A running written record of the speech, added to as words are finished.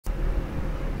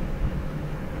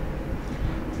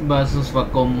Bà sư và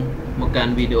cùng một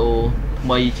căn video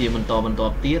mây chỉ mình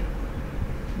to tiết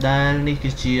đã ní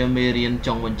cái chia mê riêng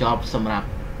trong một job xâm rạp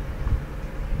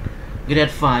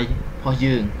grade 5 họ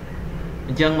dương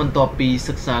chẳng mình to pi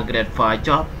sức xa grade 5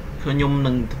 job khởi nhung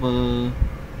nâng thơ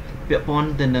việc bón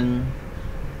từ nâng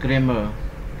grammar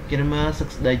sức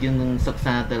đại dương nâng sức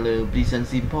xa từ lời present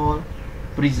simple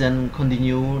present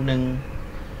continue nâng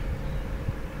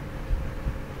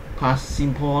past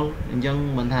simple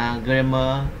chẳng mình thà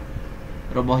grammar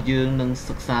rồi bỏ dương nâng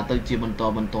sức xa tới chỉ mình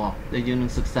to để dương nâng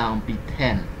sức xa ông pi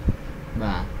 10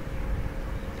 và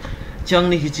chẳng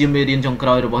ní khi chia mê riêng trong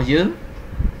cõi rồi bỏ dương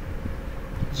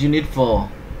Unit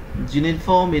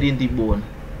 4 mê riêng tí 4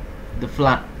 The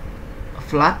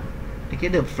flood cái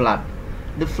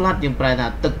the flood yang prai tha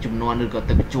ទឹកជំនន់ឬក៏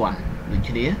ទឹកជន់ដូច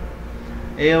គ្នា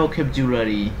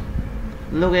vocabulary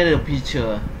look at the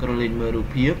picture ក្រឡេកមើលរូប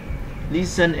ភាព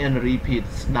listen and repeat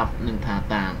ស្ដាប់និងថា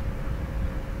តាម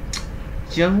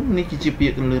ចឹងនេះគឺជាពា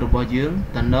ក្យលើរបស់យើង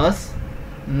the nurse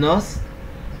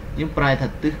យើងប្រែថា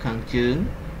ទិសខាងជើង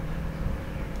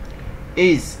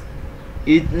is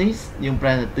it នេះយើងប្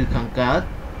រែថាទិសខាងកើត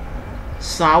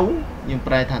south យើង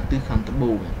ប្រែថាទិសខាងត្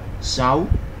បូង south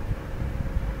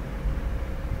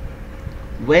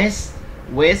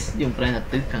west យើងប្រែថា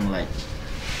ទិសខាងលិច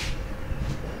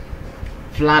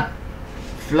flood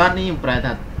នេះយើងប្រែ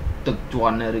ថាទឹកជ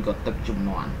ន់ឬក៏ទឹកជំ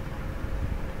នន់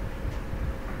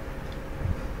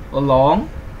along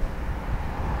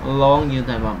យើង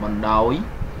ថាបណ្ដោយ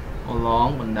along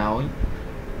បណ្ដោយ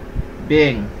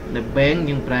bank នៅ bank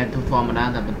យើងប្រែធម្មតា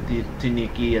ថាប្រតិធនា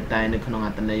គារតែនៅក្នុងអ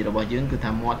ត្ថន័យរបស់យើងគឺ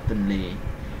ថាមាត់ទន្លេ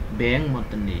bank មាត់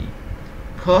ទន្លេ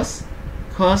curse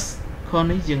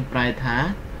នេះយើងប្រែថា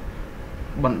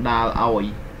បណ្ដាល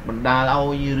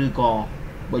ឲ្យឬក៏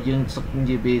បើយើងនិ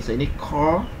យាយពីស្អីនេះ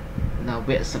core នៅវ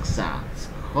គ្គសិក្សា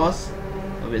course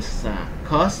វគ្គសិក្សា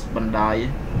course បណ្ដាល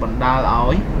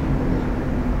ឲ្យ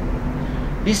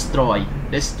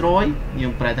destroy យើ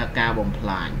ងប្រែថាការបំផ្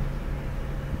លាញ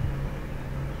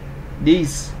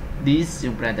this យើ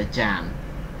ងប្រែថាចាន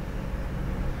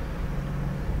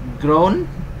grown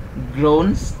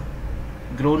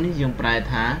នេះយើងប្រែ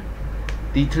ថា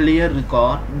ទីធ្លាឬក៏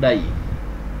ដី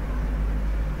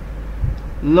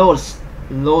lost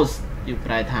យើង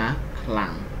ប្រែថាខ្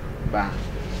លាំងបាទ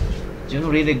ចឹង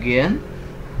read again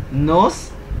north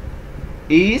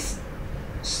east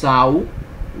south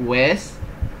west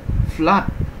flood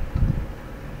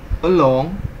along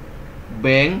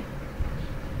bank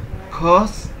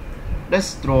cause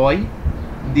destroy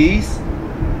these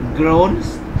groans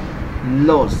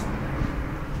lost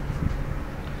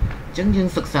ចឹងយើង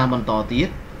សិក្សាបន្តទៀត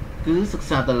គឺសិក្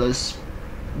សាទៅលើ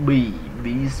B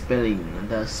spelling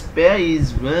the spell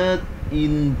is word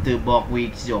in the box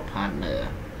with your partner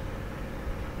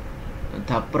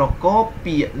ថាប្រកប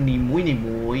ពាក្យនីមួយ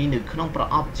នៅក្នុងប្រ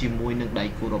អប់ជាមួយនឹងដៃ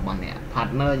គូរបស់អ្នក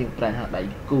partner យើងប្រែថាដៃ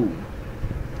គូ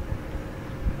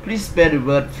please spell the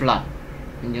word flood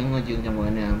អញ្ចឹងយើងចាំមើ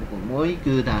លនេះមួយ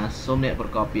គឺថាសូមអ្នកប្រ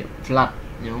កបពាក្យ flood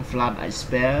ខ្ញុំ flood I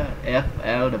spell F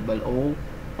L O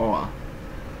R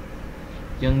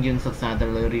យើងសិក្សាទៅ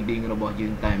លើ reading របស់យើ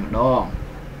ងតែម្ដង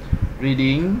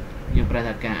reading យើងប្រែ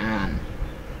ថាការអាន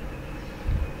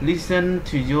listen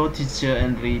to your teacher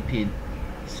and repeat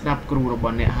ស្ដាប់គ្រូរប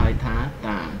ស់អ្នកហើយថា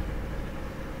តាម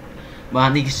បាទ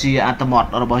នេះគឺជាអត្ថបទ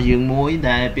របស់យើងមួយ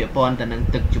ដែលពាក់ព័ន្ធទៅនឹង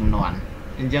ទឹកជំនន់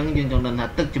អញ្ចឹងយើងចង់ដឹងថា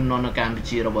ទឹកជំនន់នៅកម្ពុ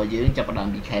ជារបស់យើងចាប់ផ្ដើម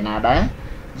ពីខែណាដែរ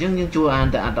អញ្ចឹងយើងជួយអាន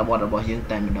ទៅអត្ថបទរបស់យើង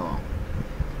តែម្ដង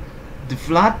The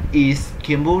flood is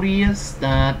Cambodia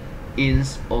start in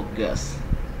August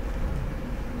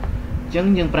អញ្ចឹង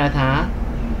យើងប្រែថា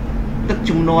ទឹក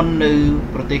ជំនន់នៅ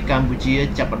ប្រទេសកម្ពុជា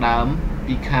ចាប់ផ្ដើម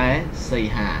ពីខែសី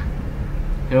ហា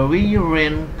Heavy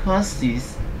rain causes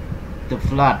the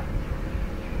flood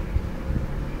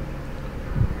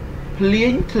ភ្លៀ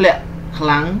ងធ្លាក់ខ្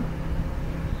លាំង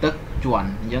ទឹកជន់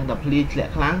អញ្ចឹងតែភ្លៀងធ្លា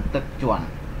ក់ខ្លាំងទឹកជន់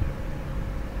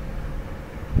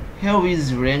Heavy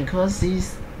rain causes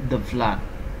the flood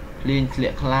ភ្លៀងធ្លា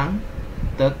ក់ខ្លាំង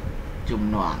ទឹកជំ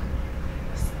នន់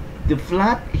The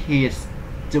flood hits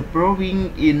the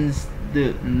province in the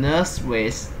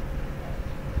northwest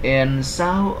and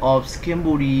south of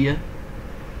Cambodia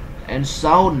and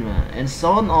south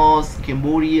of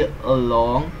Cambodia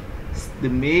along the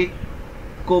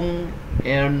Mekong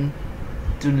and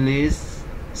Tonle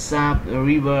Sap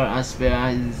River as well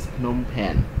as Phnom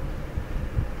Penh.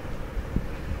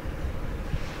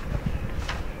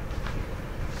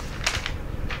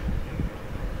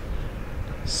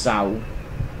 South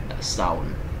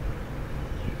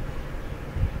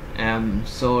I'm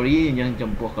sorry យើង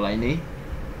ចំពោះកន្លែងនេះ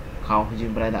ខុសយើ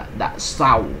ងប្រែដាក់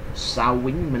south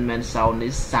វិញមិនមែន south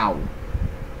នេះ south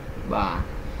បា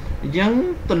ទ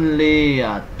dân tuần lê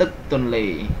tức tuần lê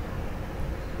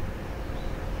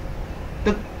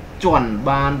tức chuẩn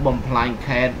ban bom phai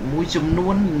khét mũi chấm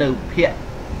nuôn nở phiện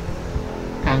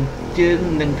thằng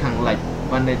chương nâng thằng lệch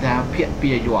và người ta phiện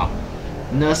bìa dọa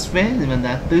nurse vé thì mình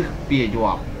đã tư bìa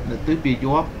dọa tư bìa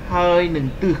dọa hơi nâng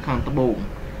tư khang tập bụng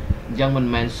dân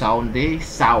mình men sau thế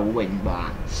sau bệnh bà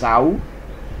sáu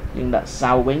nhưng đã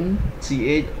sau bệnh ch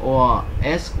or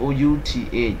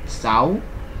south sáu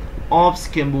of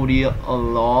Cambodia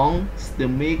along the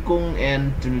Mekong and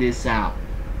Tonle Sap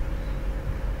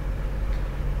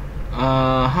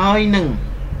hơi nâng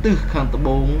tư khang tập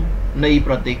bụngในป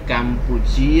ระเทศกัมพู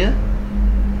ชี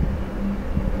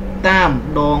tam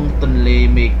đòn tuần lê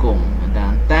mê cùng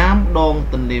tam đòn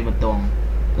tuần lê mà toàn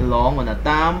lón mà là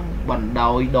tam bản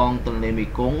đầu đòn tuần lê mê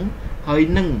cùng hơi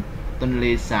nâng tuần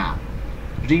lê sạp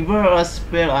river as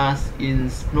well as in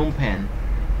Phnom Penh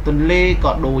tuần lê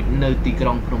có đôi nơi tì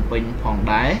krong Phnom Penh phòng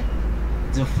đáy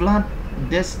the flood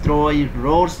destroy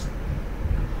roads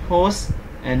host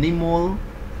animal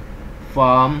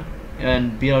farm and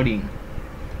building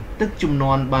tức chung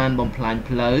non ban bom phai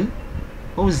phơi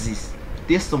houses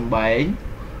tiết sông bãi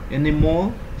animal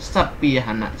สัตว์ปีห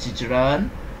นะจิจรัน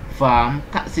farm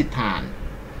กสิฐาน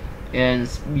and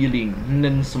building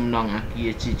និងសំណង់អគា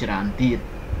រជាច្រើនទៀត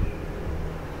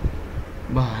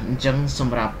បាទអញ្ចឹងស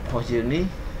ម្រាប់ផុសយើងនេះ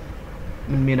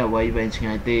មិនមានអ្វីវែងឆ្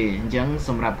ងាយទេអញ្ចឹងស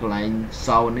ម្រាប់កន្លែង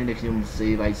សោនេះដែលខ្ញុំស៊ី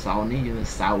វាយសោនេះយើង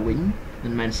សោវិញមិ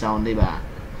នមែនសោទេបាទ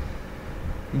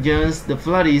Yes, the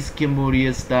flood is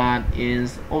Cambodia start in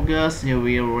August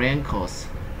heavy rainfalls.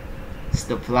 It's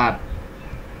the flood.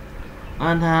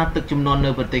 អានថាទឹកជំនន់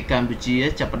នៅប្រទេសកម្ពុជា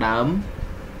ចាប់ផ្ដើម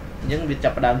អញ្ចឹងវាចា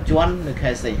ប់ផ្ដើមជន់នៅ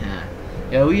ខែសីហា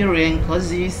Heavy rain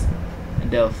causes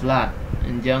the flood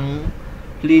អញ្ចឹង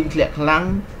ភ្លៀងធ្លាក់ខ្លាំង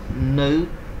នៅ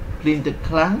ភ្លៀងទឹក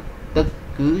ខ្លាំងទឹក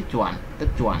គឺជន់ទឹក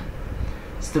ជន់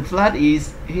The flood is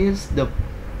hits the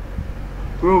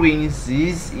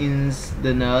provinces in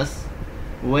the north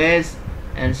west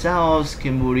and south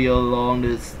Cambodia along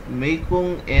the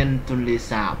Mekong and Tonle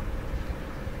Sap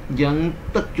ยัง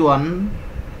ទឹកជន់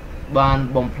បាន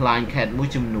បំផ្លាញខេត្តមួយ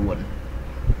ចំនួន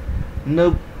នៅ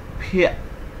ភាគ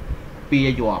ពី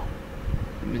យប់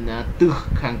មានថាទិស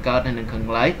ខាងកើតហើយនិងខាង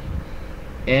លិច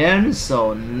and so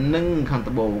និងខាង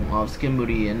ត្បូង of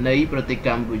Cambodia នៃប្រទេសក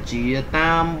ម្ពុជា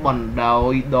តាមបណ្ដោ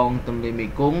យដងទន្លេមេ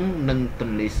គង្គនិងទ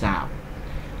ន្លេសាប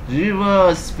River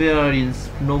Sphere in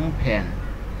Phnom Penh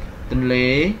ទន្លេ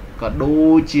ក៏ដូ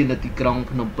ចជានៅទីក្រុង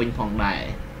ភ្នំពេញផងដែរ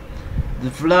The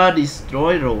flood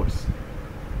destroyed roads,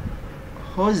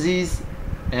 houses,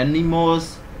 animals,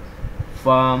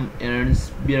 farm and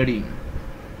building.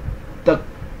 ទឹក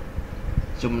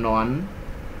ជំនន់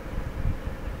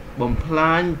បំផ្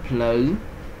លាញផ្លូវ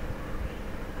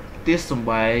ផ្ទះសម្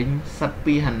បែងសត្វ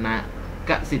ពាហនៈ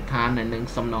កសិដ្ឋាននិង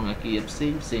សំណង់អគារផ្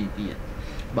សេងទៀត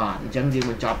បាទអញ្ចឹងយើង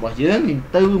បញ្ចប់របស់យើង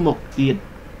ទៅមុខទៀត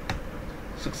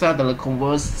សិក្សាទៅលើ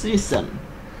conversation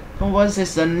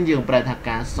យើងប្រែថា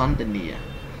ការសន្ទនា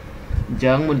អញ្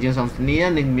ចឹងមុនយើងសន្ទនា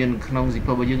នឹងមានក្នុងសិ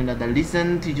ភៅរបស់យើងថា listen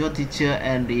to your teacher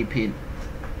and repeat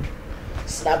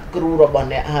ស្ដាប់គ្រូរបស់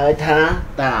អ្នកហើយថា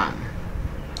តាម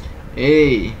A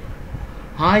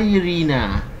Hi Irina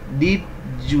did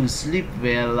you sleep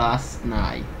well last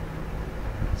night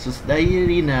សួស្ដី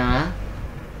Irina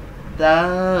តើ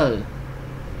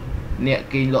អ្នក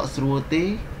គេងលក់ស្រួលទេ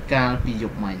កាលពីយ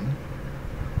ប់មិញ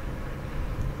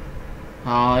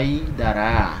ហើយតា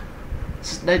រា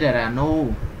ស្ដីតារា no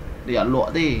ដែលអត់ល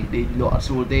ក់ទេដែលលក់អត់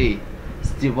ស្រួលទេ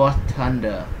Steve was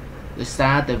thunder ដោយសា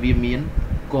រតែវាមាន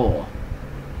ក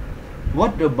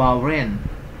What about rain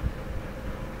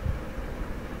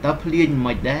តើភ្លៀង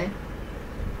មិនដែរ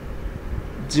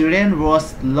The rain was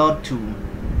loud too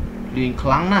ភ្លៀងខ្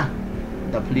លាំងណាស់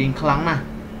តើភ្លៀងខ្លាំងណាស់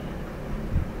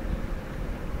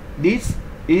This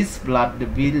is flood the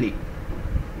village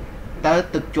តើ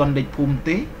ទឹកជន់លិចភូមិ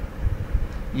ទេ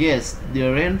Yes,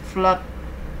 the rain flood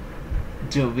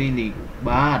the village.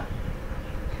 បាទ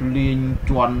ភ្លៀង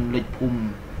ជន់លិចភូមិ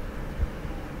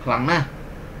ខ្លាំងណាស់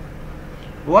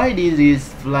Why did this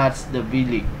flood the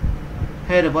village?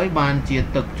 ហេតុអ្វីបានជា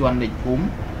ទឹកជន់លិចភូមិ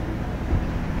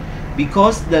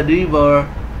Because the river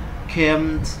came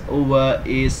over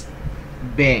its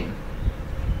bank.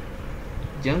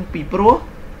 អញ្ចឹងពីព្រោះ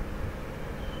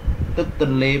ទឹកទ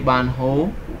ន្លេបានហូរ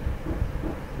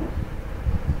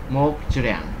មកជ្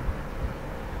រាំង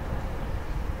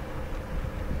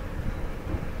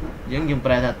យើង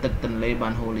ប្រែថាទឹកទន្លេបា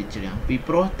នហូរលេចជ្រាំងពី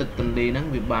ព្រោះទឹកទន្លេហ្នឹង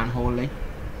វាបានហូរលេច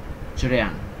ជ្រាំ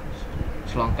ង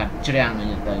ឆ្លងកាត់ជ្រាំងអ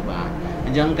ញ្ចឹងទៅបាទអ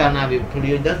ញ្ចឹងកាលណាវាភ្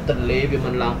លៀងទៅទន្លេវា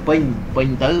មិនឡើងពេញ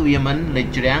ទៅវាមិនលេច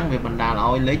ជ្រាំងវាបណ្ដាល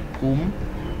ឲ្យលេចភូមិ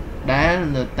ដែល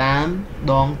នៅតាម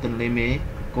ដងទន្លេមេ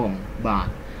កងបាទ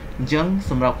អញ្ចឹង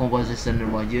សម្រាប់ conversation រ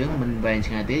បស់យើងមិនវែង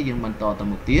ឆ្ងាយទេយើងបន្តទៅ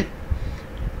មុខទៀត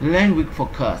language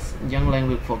focus អញ្ចឹង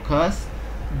language focus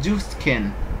you can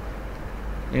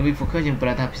language focus យើងប្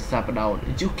រើថាភាសាផ្ដោត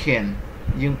you can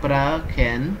យើងប្រើ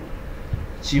can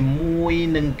ជាមួយ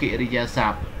នឹងកិរិយាស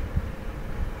ព្ទ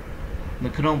នៅ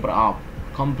ក្នុងប្រអប់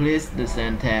complete the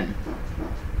sentence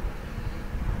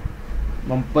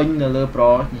បំពេញនៅលើប្រ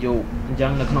យោគអញ្ចឹ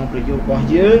ងនៅក្នុងប្រយោគរបស់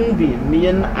យើងវាមា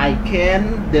ន I can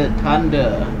the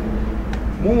thunder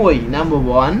 1 number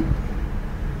 1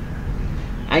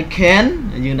 I can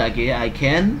យើងដាក់គេ I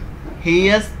can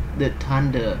hear the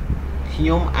thunder ខ្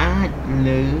ញុំអាចឮ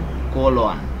ផ្គរ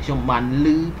លាន់ខ្ញុំបានឮ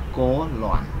ផ្គរ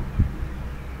លាន់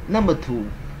number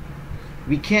 2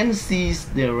 we can see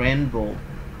the rainbow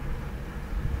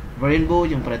rainbow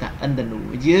យើងប្រើថា intenu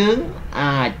យើង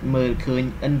អាចមើលឃើញ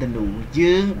intenu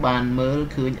យើងបានមើល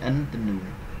ឃើញ intenu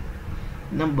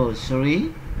number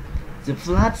 3 the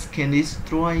floods can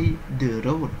destroy the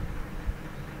road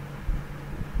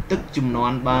ទឹកជំន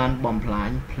ន់បានបំផ្លាញ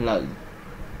ផ្លូវ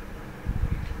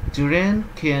the rain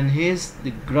can hit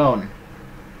the ground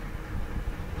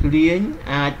ភ្លៀង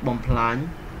អាចបំផ្លាញ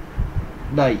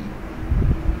ដី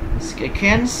I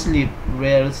can't sleep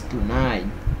well tonight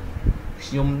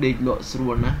ខ្ញុំដេកលក់ស្រួ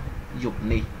លណាស់យប់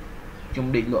នេះខ្ញុំ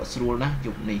ដេកលក់ស្រួលណាស់យ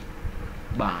ប់នេះ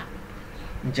បាទ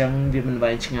អញ្ចឹងវាមិន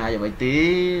វែងឆ្ងាយអ្វីទេ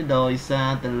ដោយសារ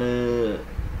ទៅលើ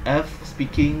F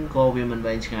speaking ក៏វាមិន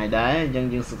វែងឆ្ងាយដែរអញ្ចឹង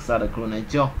យើងសិក្សាដល់ខ្លួនឯង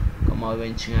ចុះកុំឲ្យវែ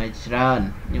ងឆ្ងាយច្រើន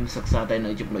ខ្ញុំសិក្សាតែ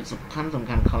នៅចំណុចសំខាន់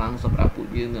ខ្លាំងសម្រាប់ពួក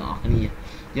យើងទាំងអស់គ្នា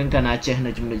យើងកាលណាចេះ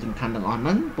នៅចំណុចសំខាន់ទាំងអស់ហ្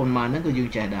នឹងប៉ុន្មានហ្នឹងក៏យើង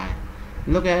ចេះដែរ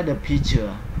Look at the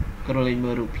picture ក្រឡេក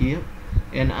មើលរូបភាព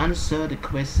and answer the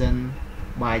question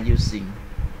by using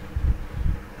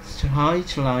ហើយ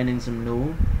ឆ្លើយនឹងសំណួរ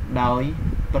ដោយ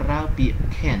ប្រើពាក្យ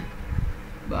can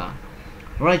បាទ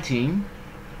writing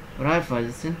write for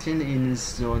the sentence in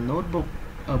your notebook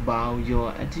about your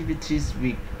activities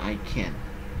with I can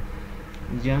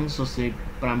អញ្ចឹងសរសេរ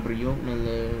5ប្រយោគនៅ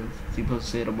លើសៀវភៅសរ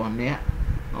សេររបស់អ្នក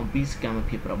អំពីសកម្ម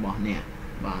ភាពរបស់អ្នក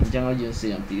បាទអញ្ចឹងឲ្យយើងសរសេ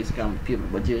រអំពីសកម្មភាពរ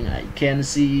បស់យើង I can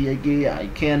see អីគេ I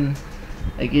can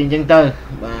អីគេអញ្ចឹងទៅ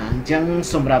បាទអញ្ចឹង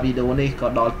សម្រាប់វីដេអូនេះក៏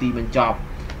ដល់ទីបញ្ចប់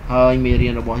ហើយមេរៀ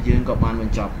នរបស់យើងក៏បានប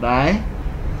ញ្ចប់ដែរ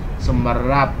សម្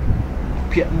រាប់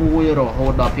ភាគ1រហូ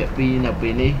តដល់ភាគ2នៅពេ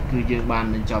លនេះគឺយើងបាន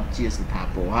បញ្ចប់ជាសថា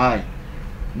ពរហើយ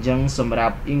អញ្ចឹងសម្រា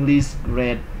ប់ English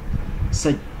grade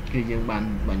 6គឺយើងបាន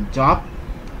បញ្ចប់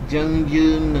អញ្ចឹង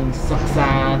យើងនឹងសិក្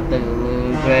សាទៅលើ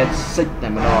grade 6តែ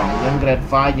ម្ដងអញ្ចឹង grade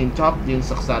 5យើងចប់យើង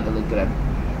សិក្សាទៅលើ grade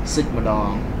 6ម្ដង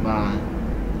បាទ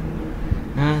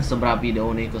សម្រាប់វីដេ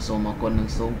អូនេះក៏សូមអរគុណនិង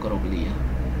សូមគោរពលា